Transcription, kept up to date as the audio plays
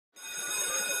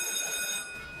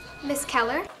Miss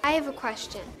Keller, I have a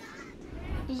question.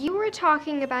 You were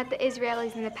talking about the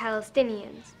Israelis and the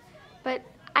Palestinians, but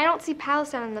I don't see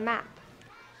Palestine on the map.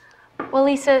 Well,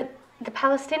 Lisa, the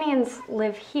Palestinians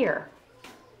live here,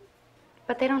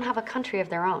 but they don't have a country of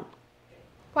their own.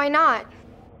 Why not?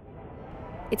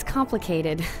 It's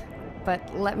complicated,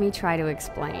 but let me try to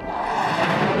explain.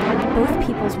 Both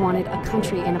peoples wanted a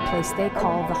country in a place they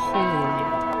call the Holy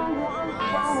Land.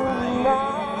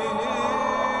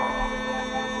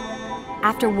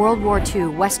 After World War II,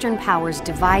 Western powers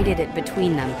divided it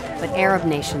between them, but Arab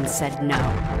nations said no.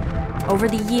 Over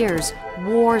the years,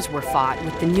 wars were fought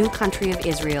with the new country of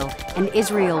Israel, and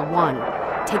Israel won,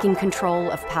 taking control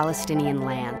of Palestinian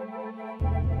land.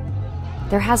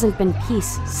 There hasn't been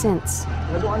peace since.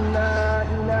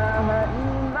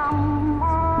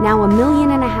 Now 1.5 million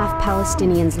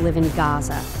Palestinians live in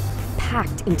Gaza,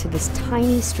 packed into this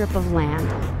tiny strip of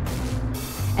land.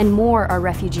 And more are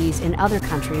refugees in other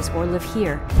countries or live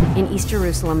here, in East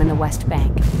Jerusalem and the West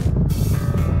Bank.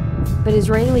 But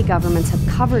Israeli governments have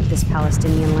covered this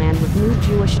Palestinian land with new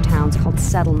Jewish towns called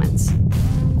settlements.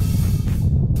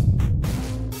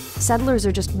 Settlers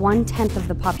are just 1/10 of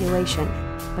the population,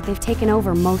 but they've taken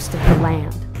over most of the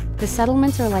land. The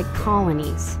settlements are like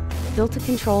colonies, built to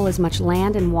control as much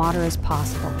land and water as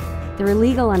possible. They're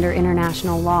illegal under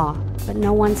international law, but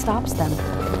no one stops them.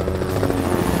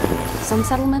 Some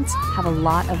settlements have a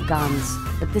lot of guns,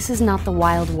 but this is not the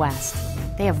Wild West.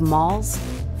 They have malls,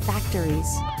 factories,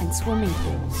 and swimming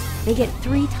pools. They get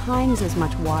 3 times as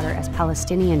much water as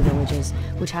Palestinian villages,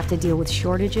 which have to deal with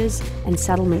shortages and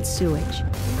settlement sewage.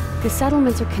 The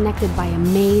settlements are connected by a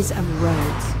maze of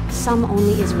roads, some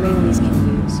only Israelis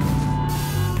can use,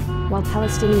 while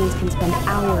Palestinians can spend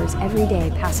hours every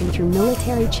day passing through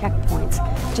military checkpoints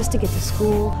just to get to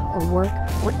school or work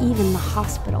or even the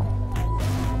hospital.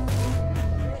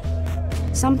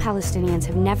 Some Palestinians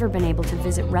have never been able to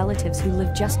visit relatives who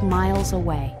live just miles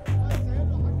away.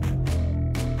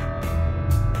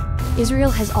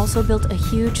 Israel has also built a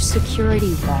huge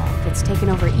security wall that's taken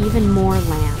over even more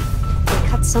land. It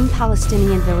cut some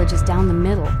Palestinian villages down the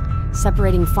middle,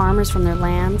 separating farmers from their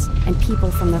lands and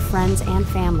people from their friends and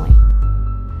family.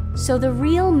 So the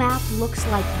real map looks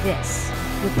like this,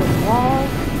 with the wall,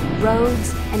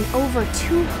 roads, and over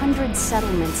 200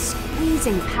 settlements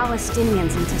squeezing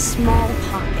Palestinians into small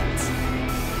pockets.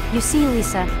 You see,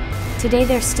 Lisa, today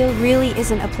there still really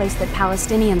isn't a place that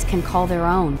Palestinians can call their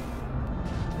own.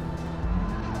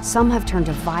 Some have turned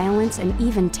to violence and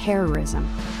even terrorism,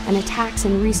 and attacks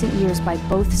in recent years by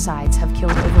both sides have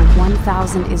killed over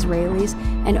 1,000 Israelis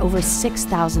and over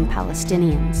 6,000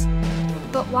 Palestinians.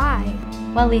 But why?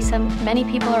 Well, Lisa, many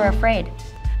people are afraid.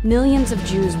 Millions of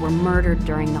Jews were murdered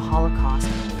during the Holocaust,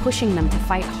 pushing them to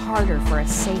fight harder for a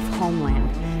safe homeland.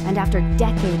 And after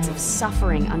decades of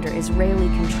suffering under Israeli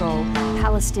control,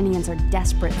 Palestinians are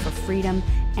desperate for freedom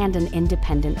and an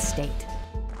independent state.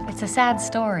 It's a sad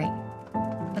story,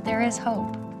 but there is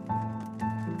hope.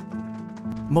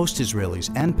 Most Israelis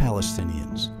and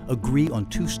Palestinians agree on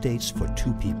 2 states for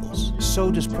 2 peoples. So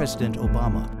does President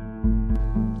Obama.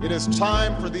 It is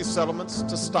time for these settlements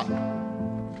to stop.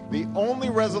 The only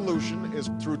resolution is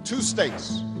through 2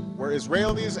 states, where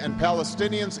Israelis and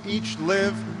Palestinians each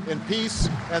live in peace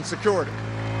and security.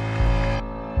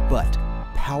 But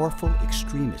powerful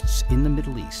extremists in the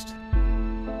Middle East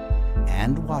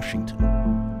and Washington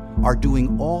are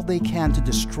doing all they can to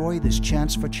destroy this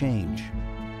chance for change.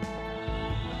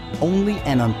 Only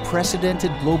an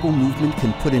unprecedented global movement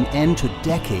can put an end to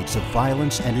decades of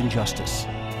violence and injustice.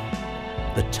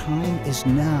 The time is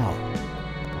now.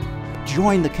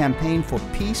 Join the campaign for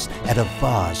peace at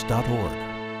Avaaz.org.